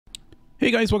Hey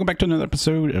guys, welcome back to another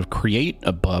episode of Create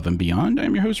Above and Beyond.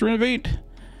 I'm your host, Renovate.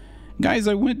 Guys,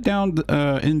 I went down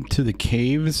into the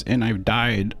caves and I've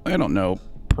died, I don't know,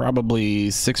 probably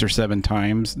 6 or 7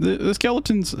 times. The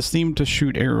skeletons seem to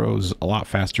shoot arrows a lot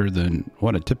faster than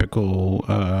what a typical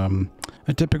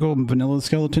vanilla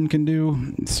skeleton can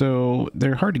do. So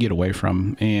they're hard to get away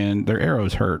from and their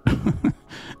arrows hurt.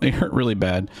 They hurt really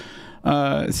bad.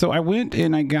 So I went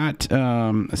and I got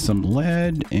some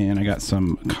lead and I got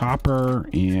some copper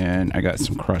and I got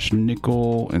some crushed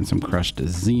nickel and some crushed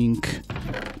zinc,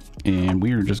 and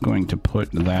we are just going to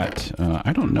put that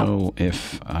I don't know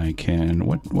if I can,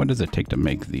 what does it take to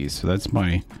make these? So that's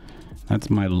my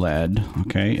lead.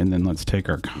 Okay, and then let's take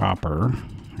our copper.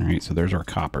 All right, so there's our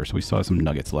copper. So we still have some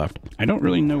nuggets left. I don't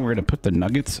really know where to put the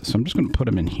nuggets, so I'm just going to put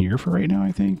them in here for right now.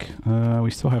 I think we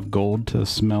still have gold to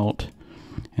smelt.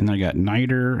 And then I got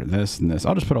niter, this and this.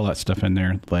 I'll just put all that stuff in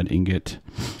there. Lead ingot.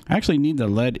 I actually need the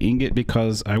lead ingot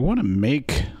because I want to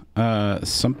make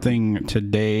something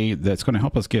today that's going to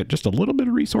help us get just a little bit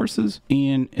of resources.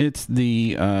 And it's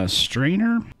the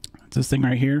strainer. It's this thing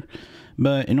right here.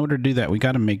 But in order to do that, we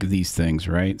got to make these things,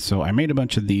 right? So I made a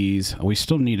bunch of these. We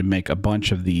still need to make a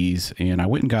bunch of these. And I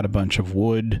went and got a bunch of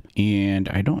wood. And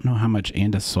I don't know how much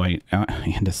andesite.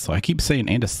 I keep saying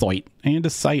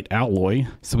andesite alloy.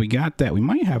 So we got that. We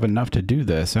might have enough to do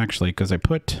this, actually, because I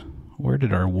put... Where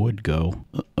did our wood go?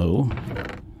 Uh-oh.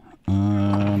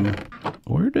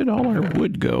 Where did all our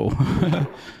wood go?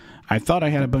 I thought I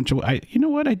had a bunch of... you know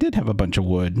what? I did have a bunch of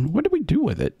wood. What did we do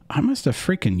with it? I must have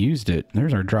freaking used it.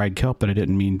 There's our dried kelp that I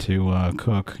didn't mean to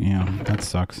cook. Yeah, that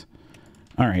sucks.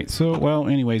 All right. So, well,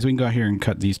 anyways, we can go out here and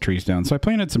cut these trees down. So I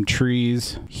planted some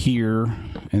trees here,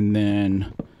 and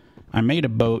then I made a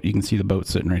boat. You can see the boat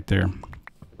sitting right there.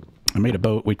 I made a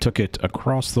boat. We took it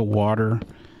across the water.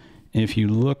 If you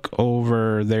look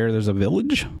over there, there's a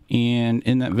village, and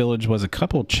in that village was a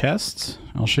couple chests.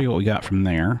 I'll show you what we got from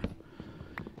there.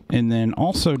 And then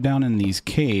also down in these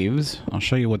caves, I'll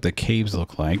show you what the caves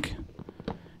look like.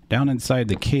 Down inside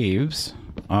the caves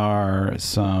are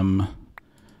some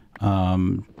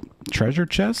treasure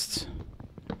chests.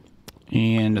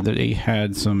 And they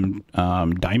had some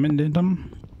diamond in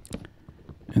them.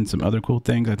 And some other cool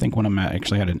things. I think one of them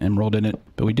actually had an emerald in it.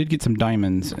 But we did get some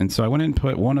diamonds. And so I went and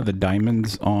put one of the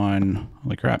diamonds on...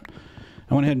 Holy crap.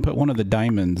 I went ahead and put one of the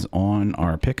diamonds on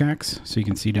our pickaxe. So you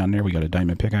can see down there we got a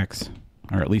diamond pickaxe.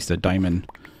 Or at least a diamond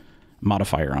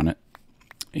modifier on it.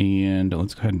 And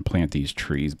let's go ahead and plant these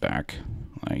trees back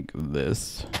like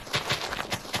this.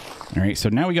 All right, so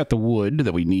now we got the wood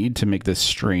that we need to make this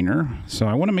strainer. So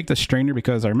I want to make the strainer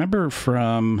because I remember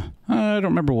from, I don't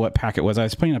remember what pack it was. I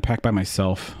was playing a pack by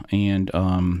myself, and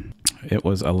it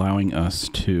was allowing us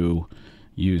to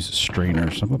use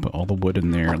strainers. So I'm going to put all the wood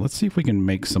in there. Let's see if we can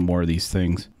make some more of these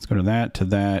things. Let's go to that,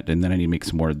 and then I need to make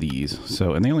some more of these.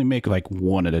 So, and they only make like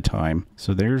one at a time.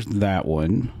 So there's that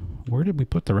one. Where did we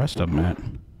put the rest of them at?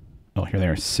 Oh, here they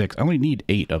are, 6. I only need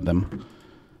 8 of them.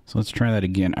 So let's try that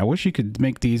again. I wish you could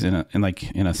make these in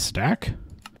a stack,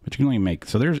 but you can only make,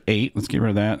 so there's 8. Let's get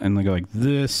rid of that and go like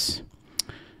this.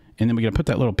 And then we got to put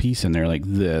that little piece in there like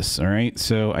this. All right.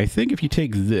 So I think if you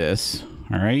take this,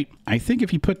 all right, I think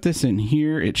if you put this in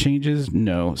here, it changes.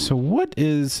 No. So what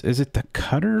is it the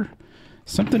cutter?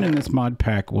 Something in this mod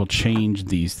pack will change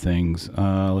these things.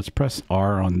 Let's press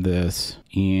R on this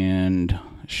and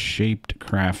shaped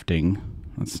crafting.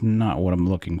 That's not what I'm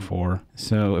looking for.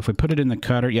 So if we put it in the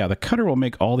cutter, yeah, the cutter will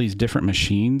make all these different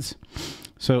machines.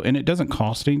 So, and it doesn't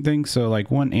cost anything. So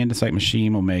like one andesite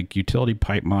machine will make utility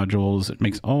pipe modules. It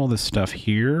makes all this stuff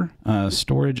here.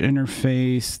 Storage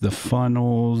interface, the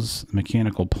funnels,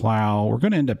 mechanical plow. We're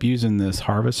going to end up using this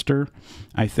harvester,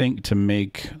 I think, to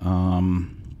make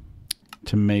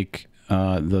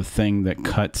the thing that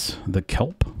cuts the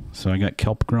kelp. So I got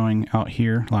kelp growing out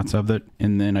here, lots of it.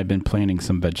 And then I've been planting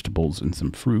some vegetables and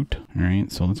some fruit. All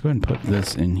right, so let's go ahead and put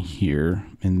this in here.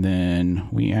 And then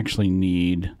we actually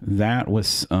need that with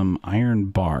some iron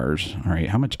bars. All right,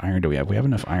 how much iron do we have? We have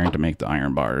enough iron to make the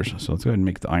iron bars. So let's go ahead and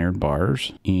make the iron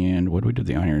bars. And what do we do with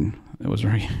the iron? It was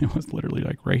literally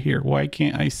like right here. Why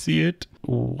can't I see it?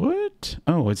 What?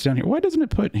 Oh, it's down here. Why doesn't it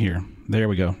put here? There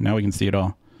we go. Now we can see it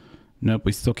all. Nope,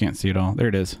 we still can't see it all. There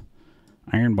it is.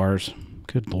 Iron bars.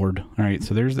 Good Lord. All right,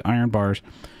 so there's the iron bars.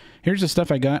 Here's the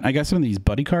stuff I got. I got some of these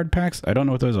buddy card packs. I don't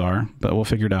know what those are, but we'll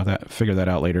figure that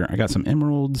out later. I got some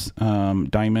emeralds,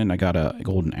 diamond. I got a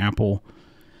golden apple.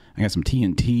 I got some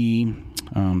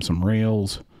TNT, some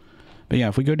rails. But yeah,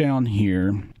 if we go down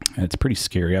here, it's pretty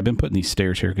scary. I've been putting these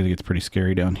stairs here because it gets pretty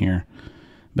scary down here.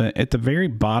 But at the very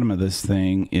bottom of this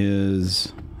thing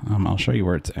is, I'll show you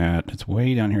where it's at. It's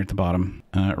way down here at the bottom.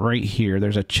 Right here,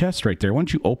 there's a chest right there.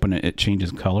 Once you open it, it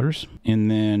changes colors. And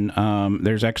then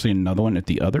there's actually another one at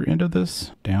the other end of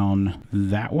this. Down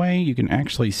that way, you can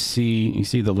actually see, you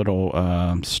see the little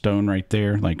stone right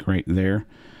there, like right there.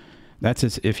 That's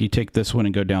if you take this one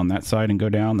and go down that side and go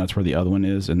down, that's where the other one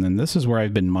is. And then this is where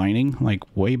I've been mining, like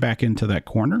way back into that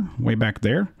corner, way back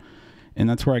there. And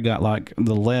that's where I got like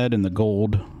the lead and the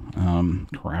gold.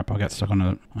 Crap, I got stuck on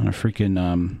a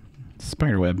freaking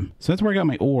spider web. So that's where I got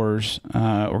my ores.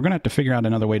 We're going to have to figure out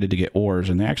another way to get ores.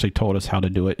 And they actually told us how to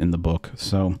do it in the book.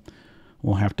 So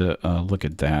we'll have to look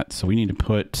at that. So we need to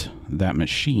put that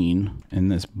machine in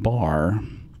this bar.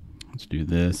 Let's do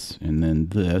this and then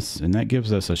this. And that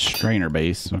gives us a strainer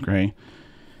base. Okay.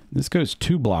 This goes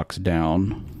 2 blocks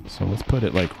down. So let's put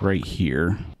it like right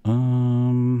here.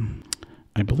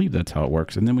 I believe that's how it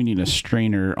works. And then we need a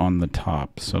strainer on the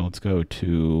top. So let's go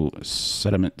to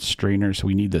sediment strainer. So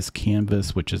we need this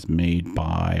canvas, which is made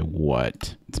by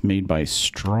what? It's made by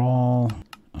straw,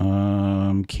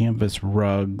 canvas,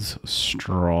 rugs,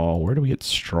 straw. Where do we get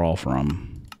straw from?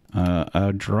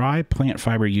 A dry plant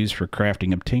fiber used for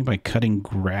crafting, obtained by cutting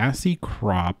grassy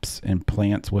crops and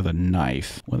plants with a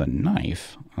knife. With a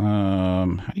knife? How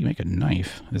do you make a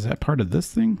knife? Is that part of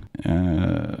this thing?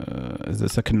 Is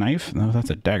this a knife? No, that's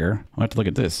a dagger. I'll have to look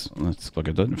at this. Let's look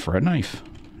at it for a knife.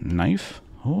 Knife?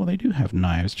 Oh, they do have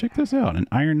knives. Check this out. An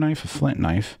iron knife, a flint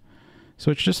knife.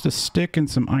 So it's just a stick and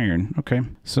some iron. Okay.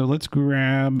 So let's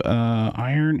grab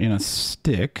iron and a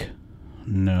stick.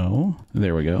 No.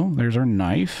 There we go. There's our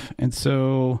knife. And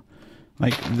so,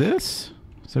 like this.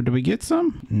 So do we get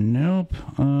some? Nope.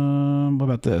 What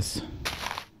about this?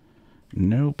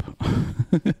 Nope.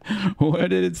 What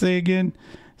did it say again?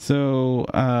 So,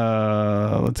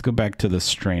 let's go back to the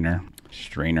strainer.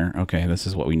 Strainer. Okay, this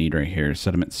is what we need right here.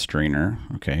 Sediment strainer.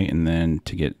 Okay, and then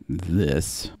to get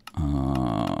this,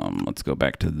 let's go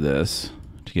back to this.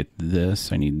 To get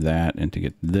this, I need that. And to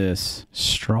get this,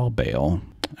 straw bale.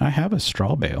 I have a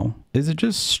straw bale. Is it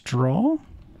just straw?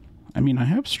 I mean, I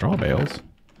have straw bales.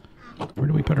 Where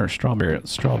do we put our straw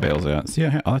bales at? See,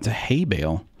 oh, it's a hay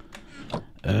bale.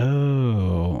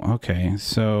 Oh, okay.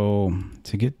 So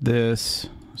to get this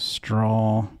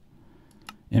straw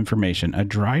information, a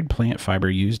dried plant fiber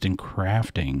used in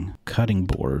crafting, cutting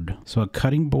board. So a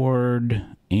cutting board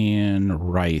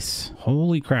and rice.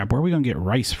 Holy crap. Where are we going to get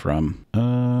rice from?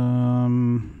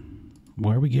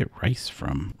 Where we get rice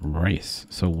from? Rice.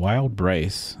 So wild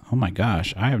rice. Oh my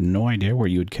gosh. I have no idea where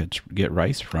you would get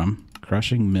rice from.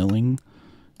 Crushing, milling,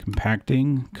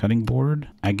 compacting, cutting board.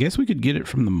 I guess we could get it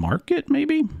from the market,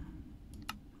 maybe?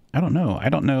 I don't know. I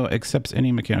don't know. Accepts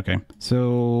any mechanic. Okay.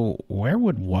 So where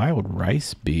would wild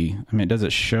rice be? I mean, does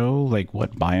it show like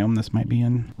what biome this might be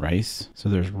in? Rice. So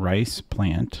there's rice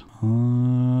plant.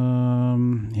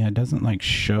 Yeah, it doesn't like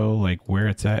show like where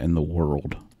it's at in the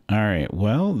world. All right,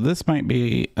 well, this might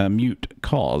be a mute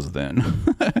cause then.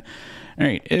 All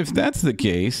right, if that's the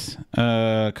case,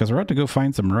 because we're about to go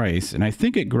find some rice, and I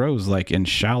think it grows like in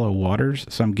shallow waters,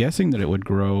 so I'm guessing that it would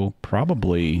grow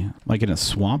probably like in a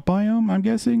swamp biome, I'm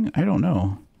guessing. I don't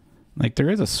know. Like there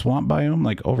is a swamp biome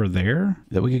like over there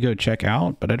that we could go check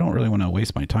out, but I don't really want to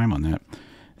waste my time on that.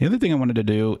 The other thing I wanted to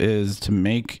do is to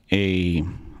make a,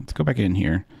 let's go back in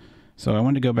here. So I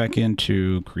wanted to go back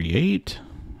into create.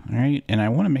 All right, and I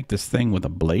want to make this thing with a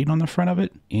blade on the front of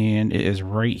it, and it is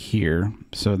right here.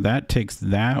 So that takes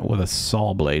that with a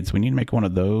saw blade. So we need to make one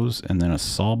of those, and then a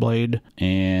saw blade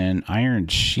and iron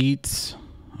sheets.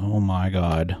 Oh my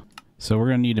god. So we're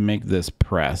gonna need to make this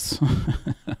press.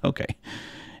 Okay.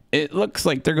 It looks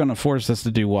like they're gonna force us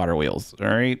to do water wheels. All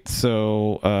right,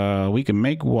 so we can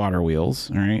make water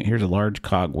wheels. All right, here's a large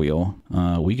cog wheel.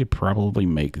 We could probably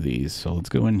make these. So let's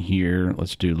go in here.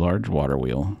 Let's do large water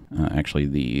wheel. Actually,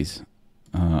 these.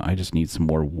 I just need some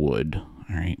more wood.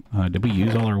 All right. Did we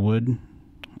use all our wood?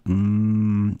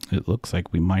 It looks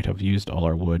like we might have used all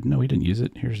our wood. No, we didn't use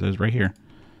it. Here's those right here.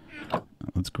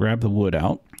 Let's grab the wood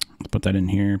out. Let's put that in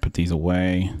here, put these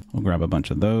away. We'll grab a bunch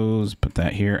of those, put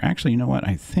that here. Actually, you know what?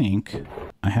 I think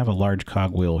I have a large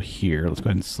cogwheel here. Let's go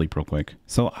ahead and sleep real quick.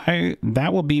 So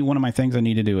that will be one of my things I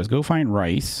need to do is go find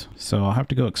rice. So I'll have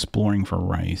to go exploring for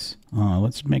rice.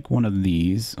 Let's make one of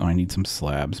these. Oh, I need some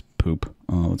slabs. Poop.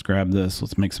 Let's grab this.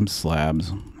 Let's make some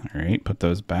slabs. All right, put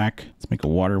those back. Let's make a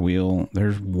water wheel.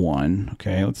 There's one.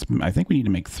 Okay, I think we need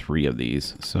to make 3 of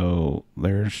these. So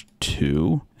there's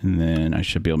 2. And then I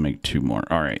should be able to make 2 more.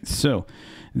 All right, so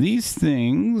these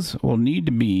things will need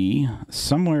to be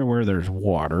somewhere where there's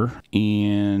water.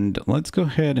 And let's go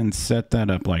ahead and set that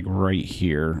up like right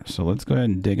here. So let's go ahead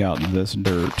and dig out this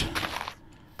dirt.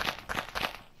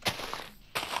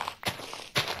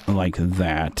 like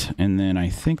that. And then I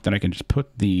think that I can just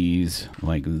put these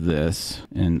like this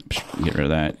and get rid of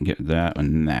that, get that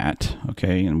and that.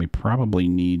 Okay, and we probably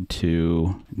need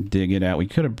to dig it out. We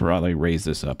could have probably raised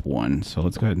this up one. So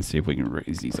let's go ahead and see if we can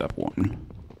raise these up one.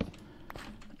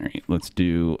 All right, let's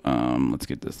do, let's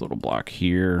get this little block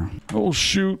here. Oh,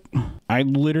 shoot. I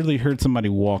literally heard somebody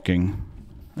walking.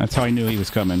 That's how I knew he was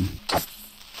coming.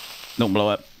 Don't blow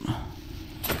up.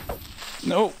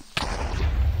 No.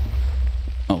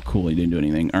 Oh, cool. He didn't do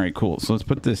anything. All right, cool. So let's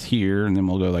put this here, and then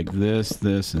we'll go like this,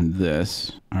 this, and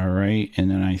this. All right,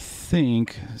 and then I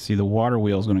think, see, the water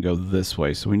wheel is going to go this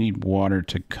way. So we need water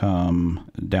to come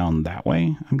down that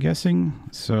way, I'm guessing.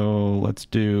 So let's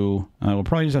do, we'll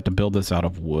probably just have to build this out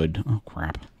of wood. Oh,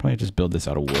 crap. Probably just build this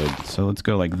out of wood. So let's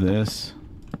go like this,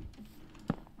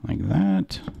 like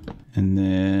that, and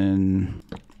then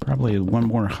probably one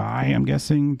more high, I'm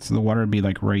guessing. So the water would be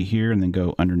like right here and then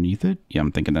go underneath it. Yeah,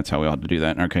 I'm thinking that's how we ought to do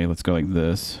that. Okay, let's go like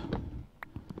this.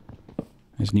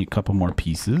 I just need a couple more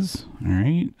pieces. All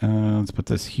right, let's put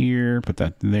this here, put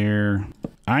that there.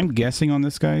 I'm guessing on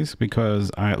this, guys, because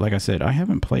like I said, I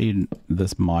haven't played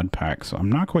this mod pack, so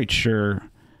I'm not quite sure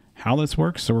how this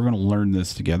works. So we're going to learn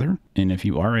this together. And if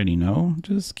you already know,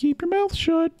 just keep your mouth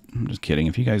shut. I'm just kidding.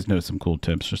 If you guys know some cool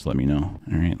tips, just let me know.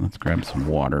 All right, let's grab some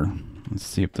water. Let's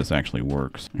see if this actually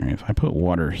works. All right, if I put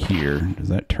water here, does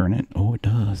that turn it? Oh, it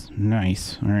does.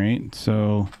 Nice. All right,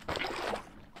 so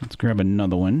let's grab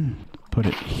another one. Put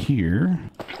it here.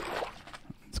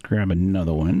 Let's grab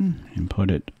another one and put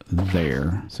it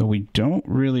there. So we don't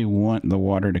really want the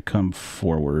water to come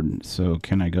forward. So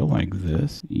can I go like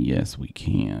this? Yes, we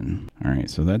can. All right,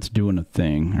 so that's doing a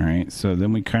thing. All right, so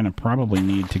then we kind of probably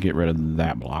need to get rid of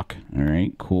that block. All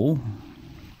right, cool.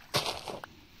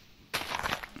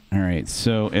 All right,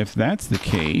 so if that's the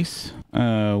case,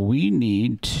 we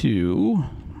need to,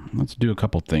 let's do a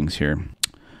couple things here.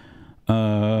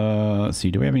 Let's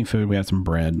see, do we have any food? We have some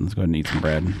bread. Let's go ahead and eat some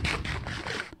bread.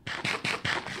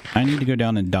 I need to go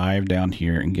down and dive down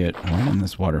here and get, why didn't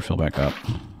this water fill back up?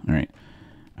 All right,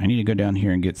 I need to go down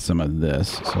here and get some of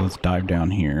this. So let's dive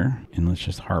down here and let's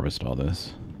just harvest all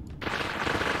this.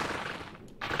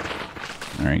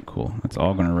 All right, cool. That's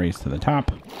all gonna race to the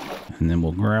top. And then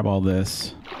we'll grab all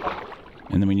this.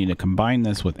 And then we need to combine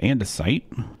this with andesite.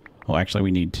 Well, actually,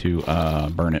 we need to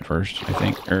burn it first, I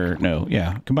think. Or, no,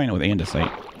 yeah, combine it with andesite.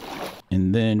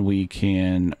 And then we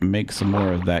can make some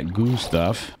more of that goo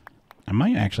stuff. I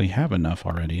might actually have enough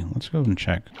already. Let's go and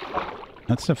check.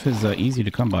 That stuff is easy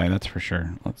to come by, that's for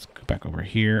sure. Let's go back over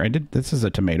here. This is a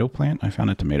tomato plant. I found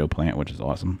a tomato plant, which is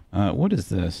awesome. What is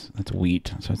this? That's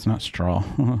wheat, so it's not straw.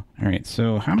 All right,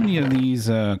 so how many of these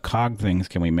cog things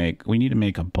can we make? We need to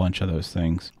make a bunch of those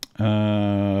things.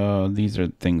 These are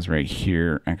things right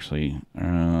here, actually.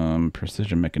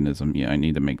 Precision mechanism. Yeah, I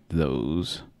need to make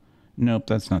those. Nope,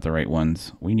 that's not the right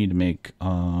ones. We need to make,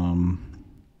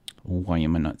 why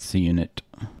am I not seeing it?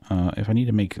 If I need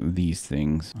to make these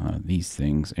things,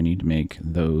 I need to make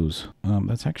those.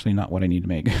 That's actually not what I need to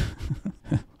make.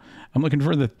 I'm looking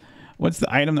for what's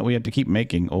the item that we have to keep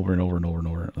making over and over and over and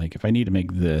over? Like if I need to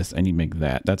make this, I need to make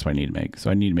that. That's what I need to make. So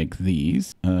I need to make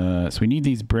these. So we need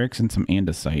these bricks and some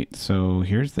andesite. So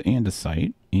here's the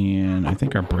andesite. And I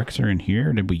think our bricks are in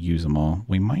here. Or did we use them all?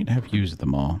 We might have used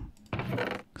them all.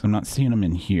 Because I'm not seeing them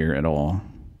in here at all.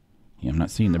 Yeah, I'm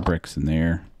not seeing the bricks in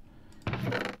there.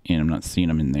 And I'm not seeing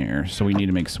them in there. So we need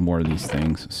to make some more of these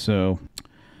things. So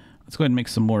let's go ahead and make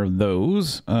some more of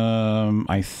those.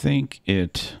 I think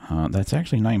that's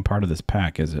actually not even part of this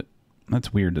pack, is it?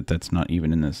 That's weird that that's not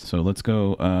even in this. So let's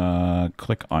go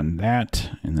click on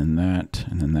that, and then that,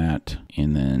 and then that,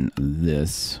 and then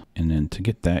this. And then to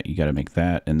get that, you got to make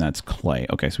that, and that's clay.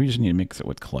 Okay, so we just need to mix it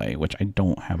with clay, which I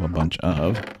don't have a bunch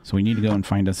of. So we need to go and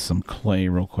find us some clay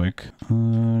real quick.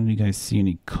 Do you guys see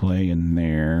any clay in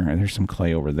there? There's some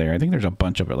clay over there. I think there's a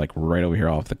bunch of it like right over here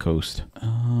off the coast.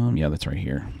 Yeah, that's right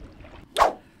here.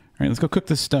 All right, let's go cook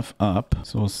this stuff up.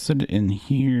 So we'll sit it in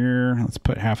here. Let's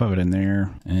put half of it in there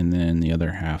and then the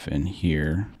other half in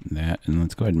here. That, and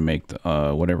let's go ahead and make the,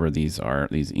 whatever these are,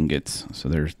 these ingots. So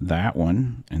there's that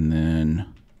one. And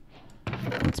then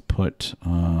let's put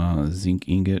zinc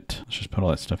ingot. Let's just put all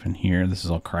that stuff in here. This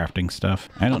is all crafting stuff.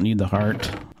 I don't need the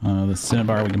heart. The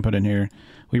cinnabar we can put in here.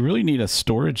 We really need a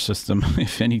storage system,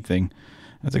 if anything.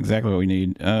 That's exactly what we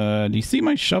need. Do you see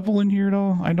my shovel in here at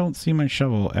all? I don't see my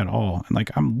shovel at all. Like,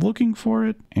 I'm looking for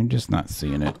it. I'm just not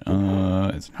seeing it.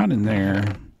 It's not in there.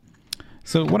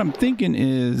 So what I'm thinking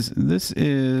is this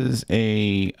is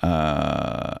a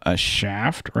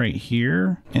shaft right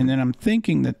here. And then I'm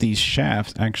thinking that these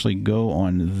shafts actually go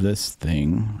on this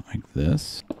thing like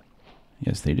this.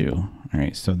 Yes, they do. All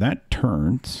right, so that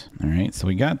turns. All right, so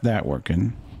we got that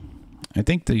working. I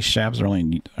think these shafts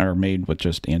are made with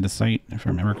just andesite, if I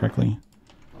remember correctly.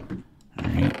 All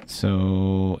right,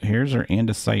 so here's our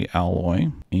andesite alloy,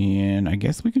 and I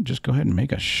guess we could just go ahead and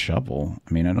make a shovel.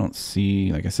 I mean, I don't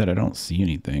see, like I said, I don't see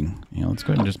anything. You know, let's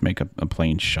go ahead and just make a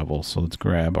plain shovel. So let's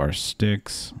grab our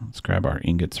sticks. Let's grab our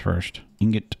ingots first.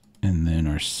 Ingot, and then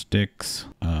our sticks.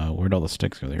 Where'd all the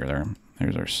sticks go?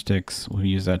 There's our sticks. We'll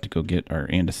use that to go get our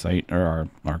andesite, or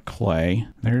our clay.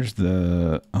 There's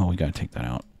the, oh, we gotta take that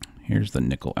out. Here's the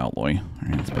nickel alloy. All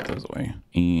right, let's put those away.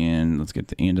 And let's get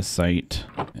the andesite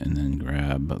and then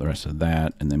grab the rest of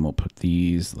that. And then we'll put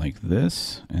these like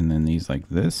this and then these like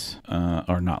this,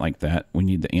 or not like that. We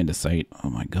need the andesite. Oh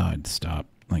my God, stop.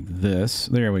 Like this.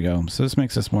 There we go. So this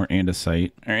makes us more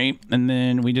andesite. All right. And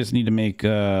then we just need to make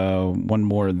one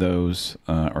more of those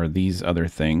or these other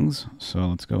things. So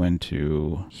let's go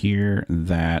into here,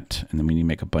 that, and then we need to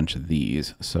make a bunch of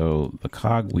these. So the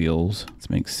cog wheels, let's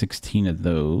make 16 of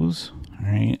those.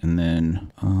 All right. And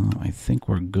then I think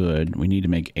we're good. We need to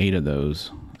make 8 of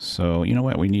those. So you know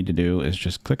what we need to do is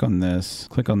just click on this,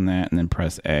 click on that, and then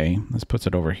press A. This puts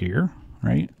it over here,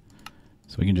 right?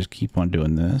 So we can just keep on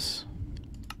doing this.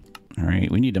 All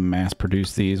right, we need to mass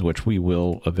produce these, which we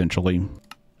will eventually,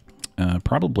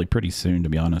 probably pretty soon, to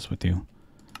be honest with you.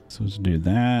 So let's do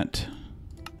that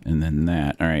and then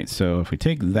that. All right, so if we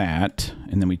take that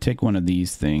and then we take one of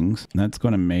these things, that's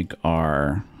going to make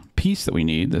our piece that we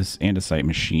need, this andesite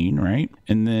machine, right?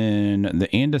 And then the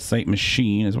andesite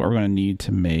machine is what we're going to need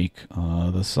to make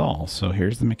the saw. So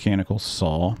here's the mechanical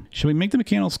saw. Should we make the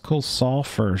mechanical saw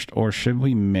first, or should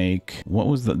we make, what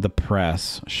was the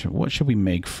press? What should we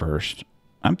make first?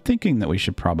 I'm thinking that we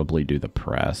should probably do the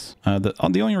press. The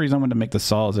only reason I wanted to make the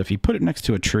saw is if you put it next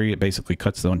to a tree, it basically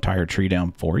cuts the entire tree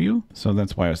down for you. So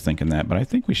that's why I was thinking that, but I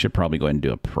think we should probably go ahead and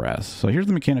do a press. So here's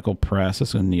the mechanical press. This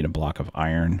is going to need a block of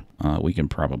iron. We can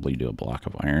probably do a block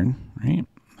of iron, right?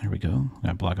 There we go.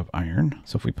 Got a block of iron.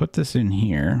 So if we put this in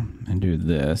here and do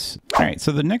this. All right.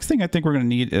 So the next thing I think we're going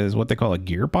to need is what they call a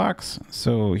gearbox.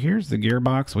 So here's the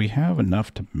gearbox. We have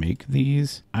enough to make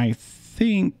these. I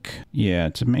think, yeah,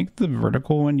 to make the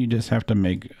vertical one, you just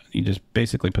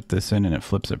basically put this in and it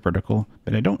flips it vertical.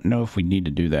 But I don't know if we need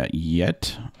to do that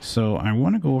yet. So I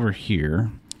want to go over here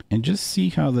and just see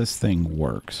how this thing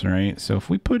works, right? So if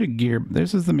we put a gear,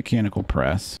 this is the mechanical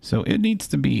press. So it needs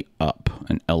to be up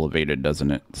and elevated,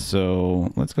 doesn't it?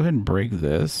 So let's go ahead and break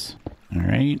this. All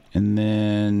right. And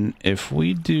then if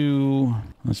we do,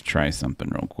 let's try something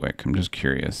real quick. I'm just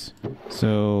curious.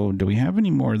 So do we have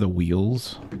any more of the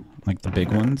wheels? Like the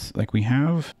big ones like we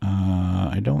have?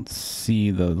 I don't see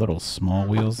the little small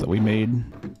wheels that we made.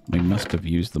 We must have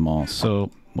used them all.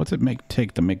 So what's it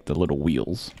take to make the little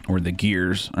wheels, or the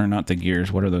gears, or not the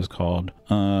gears? What are those called?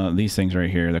 These things right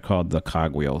here, they're called the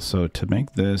cog wheels. So to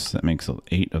make this, that makes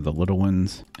 8 of the little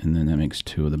ones, and then that makes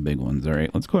 2 of the big ones. All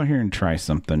right, let's go out here and try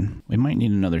something. We might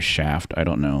need another shaft. I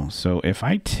don't know. So if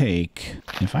I dig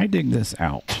this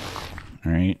out,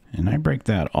 all right, and I break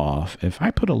that off, if I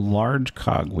put a large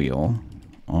cog wheel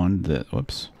on the,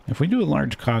 whoops, if we do a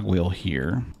large cog wheel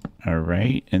here, all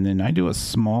right, and then I do a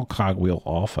small cog wheel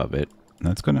off of it,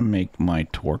 that's going to make my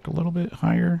torque a little bit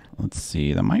higher. Let's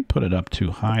see, that might put it up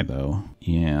too high though.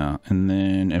 Yeah, and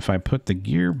then if I put the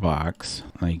gearbox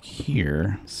like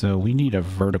here, so we need a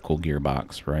vertical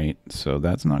gearbox, right? So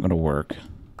that's not going to work.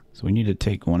 So we need to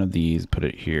take one of these, put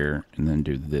it here, and then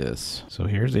do this. So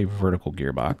here's a vertical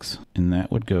gearbox, and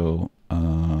that would go,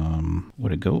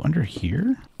 would it go under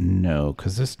here? No,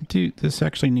 because this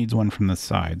actually needs one from the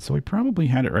side. So we probably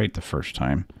had it right the first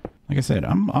time. Like I said,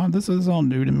 this is all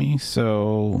new to me.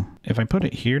 So if I put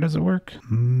it here, does it work?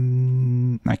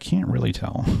 I can't really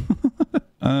tell.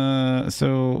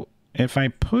 So if I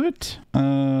put,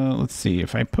 let's see,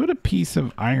 if I put a piece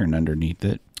of iron underneath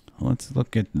it, let's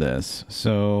look at this.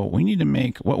 So we need to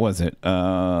make, what was it?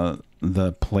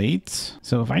 The plates.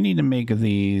 So if I need to make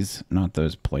these, not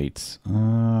those plates.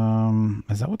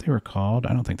 Is that what they were called?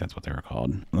 I don't think that's what they were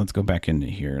called. Let's go back into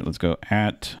here. Let's go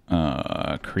at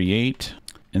create.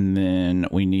 And then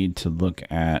we need to look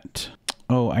at,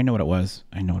 oh, I know what it was.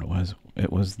 I know what it was.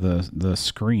 It was the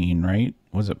screen, right?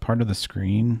 Was it part of the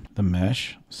screen, the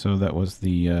mesh? So that was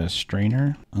the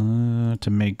strainer. To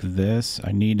make this,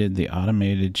 I needed the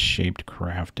automated shaped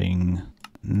crafting.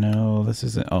 No, this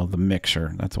isn't. Oh, the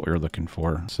mixer. That's what we were looking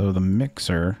for. So the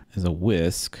mixer is a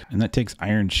whisk, and that takes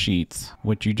iron sheets,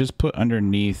 which you just put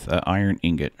underneath an iron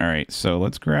ingot. All right, so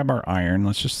let's grab our iron.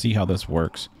 Let's just see how this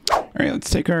works. All right, let's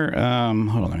take our,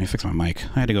 hold on, let me fix my mic.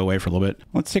 I had to go away for a little bit.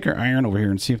 Let's take our iron over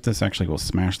here and see if this actually will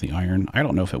smash the iron. I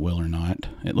don't know if it will or not.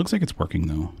 It looks like it's working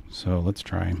though. So let's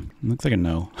try. It looks like a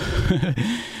no.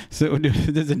 So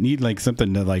does it need like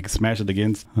something to like smash it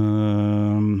against? Let's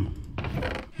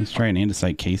try an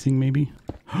andesite casing maybe.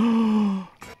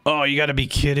 Oh, you gotta be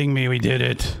kidding me. We did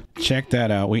it. Check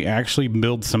that out. We actually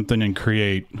build something and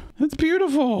create. That's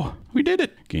beautiful. We did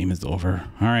it. Game is over.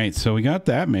 All right, so we got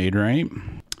that made, right?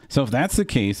 So if that's the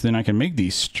case, then I can make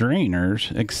these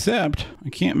strainers, except I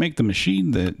can't make the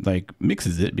machine that like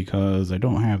mixes it because I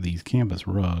don't have these canvas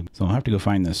rugs. So I'll have to go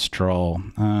find this straw.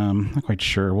 Not quite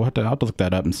sure. I'll have to look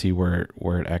that up and see where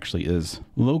it actually is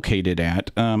located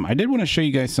at. I did want to show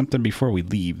you guys something before we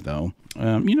leave though.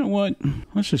 You know what?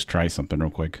 Let's just try something real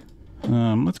quick.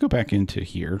 Let's go back into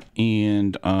here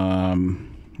and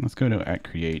let's go to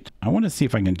 @create. I want to see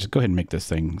if I can just go ahead and make this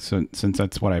thing. So since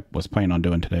that's what I was planning on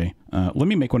doing today, let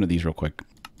me make one of these real quick.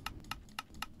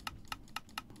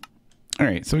 All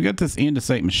right, so we got this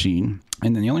andesite machine,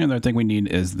 and then the only other thing we need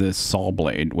is this saw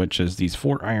blade, which is these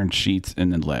 4 iron sheets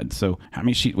and then lead. So how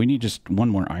many sheets? We need just 1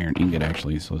 more iron ingot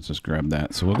actually. So let's just grab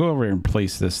that. So we'll go over and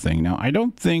place this thing. Now I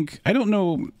don't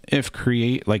know if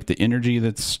create like the energy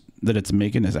that it's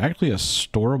making is actually a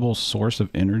storable source of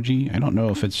energy. I don't know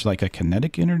if it's like a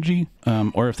kinetic energy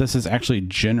or if this is actually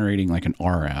generating like an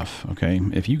RF. Okay,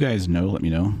 if you guys know, let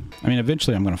me know. I mean,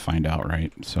 eventually I'm gonna find out,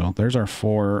 right? So there's our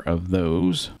 4 of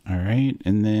those. All right,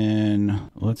 and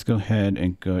then let's go ahead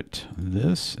and get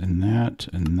this and that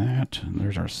and that. And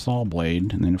there's our saw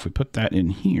blade. And then if we put that in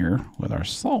here with our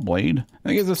saw blade,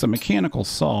 that gives us a mechanical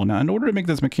saw. Now, in order to make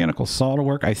this mechanical saw to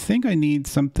work, I think I need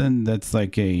something that's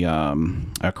like a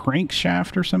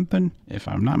crankshaft or something, if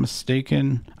I'm not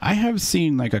mistaken. I have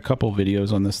seen like a couple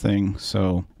videos on this thing,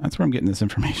 so that's where I'm getting this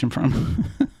information from.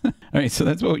 All right, so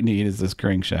that's what we need is this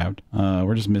crankshaft.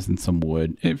 We're just missing some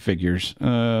wood. It figures.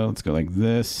 Let's go like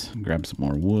this, grab some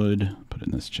more wood, put it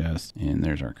in this chest, and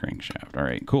there's our crankshaft. All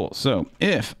right, cool. So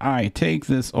if I take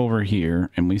this over here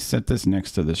and we set this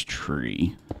next to this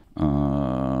tree,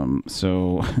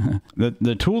 so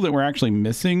the tool that we're actually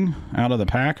missing out of the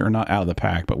pack, or not out of the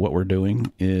pack, but what we're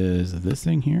doing is this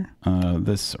thing here,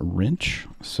 this wrench.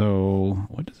 So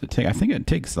what does it take? I think it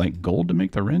takes like gold to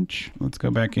make the wrench. Let's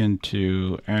go back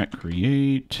into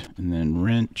 @create and then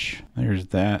wrench. There's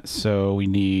that. So we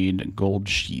need gold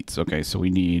sheets. Okay, so we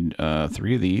need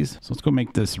 3 of these. So let's go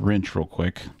make this wrench real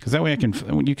quick, because that way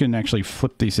you can actually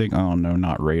flip these things. Oh no,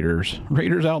 not raiders.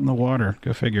 Raiders out in the water.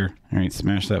 Go figure. All right,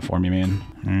 smash that for me, man.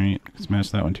 All right, smash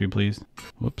that one too, please.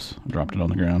 Whoops, I dropped it on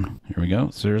the ground. Here we go.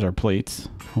 So there's our plates.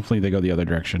 Hopefully they go the other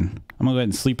direction. I'm gonna go ahead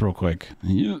and sleep real quick.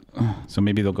 Yeah. So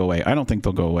maybe they'll go away. I don't think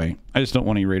they'll go away. I just don't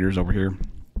want any raiders over here.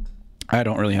 I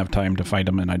don't really have time to fight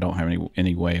them, and I don't have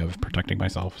any way of protecting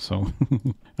myself. So,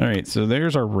 all right. So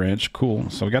there's our wrench. Cool.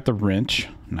 So we got the wrench.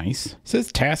 Nice. It says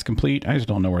task complete. I just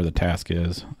don't know where the task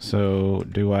is. So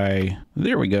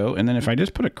there we go. And then if I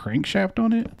just put a crankshaft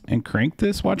on it and crank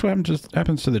this, watch what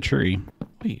happens to the tree.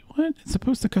 Wait, what? It's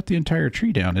supposed to cut the entire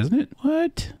tree down, isn't it?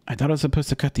 What? I thought it was supposed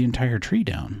to cut the entire tree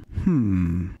down.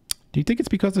 Do you think it's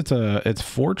because it's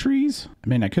 4 trees? I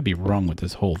mean, I could be wrong with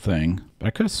this whole thing, but I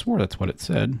could have swore that's what it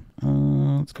said.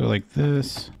 Let's go like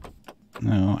this.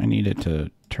 No, I need it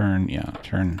to turn. Yeah,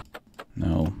 turn.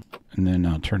 No. And then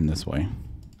I'll turn this way.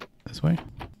 This way?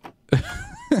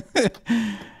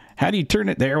 How do you turn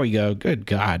it? There we go. Good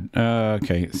God.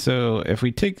 Okay, so if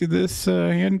we take this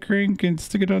hand crank and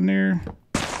stick it on there.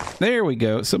 There we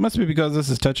go. So it must be because this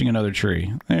is touching another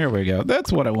tree. There we go.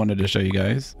 That's what I wanted to show you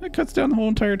guys. It cuts down the whole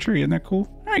entire tree. Isn't that cool?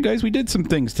 All right, guys, we did some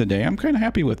things today. I'm kind of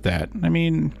happy with that. I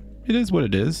mean, it is what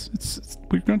it is.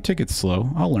 We're going to take it slow.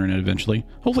 I'll learn it eventually.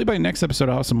 Hopefully by next episode,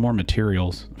 I'll have some more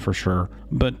materials for sure.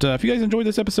 But if you guys enjoyed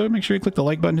this episode, make sure you click the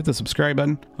like button, hit the subscribe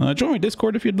button. Join my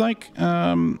Discord if you'd like.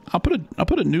 I'll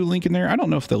put a new link in there. I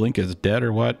don't know if the link is dead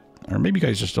or what, or maybe you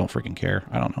guys just don't freaking care.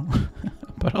 I don't know.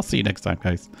 But I'll see you next time,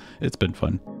 guys. It's been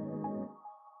fun.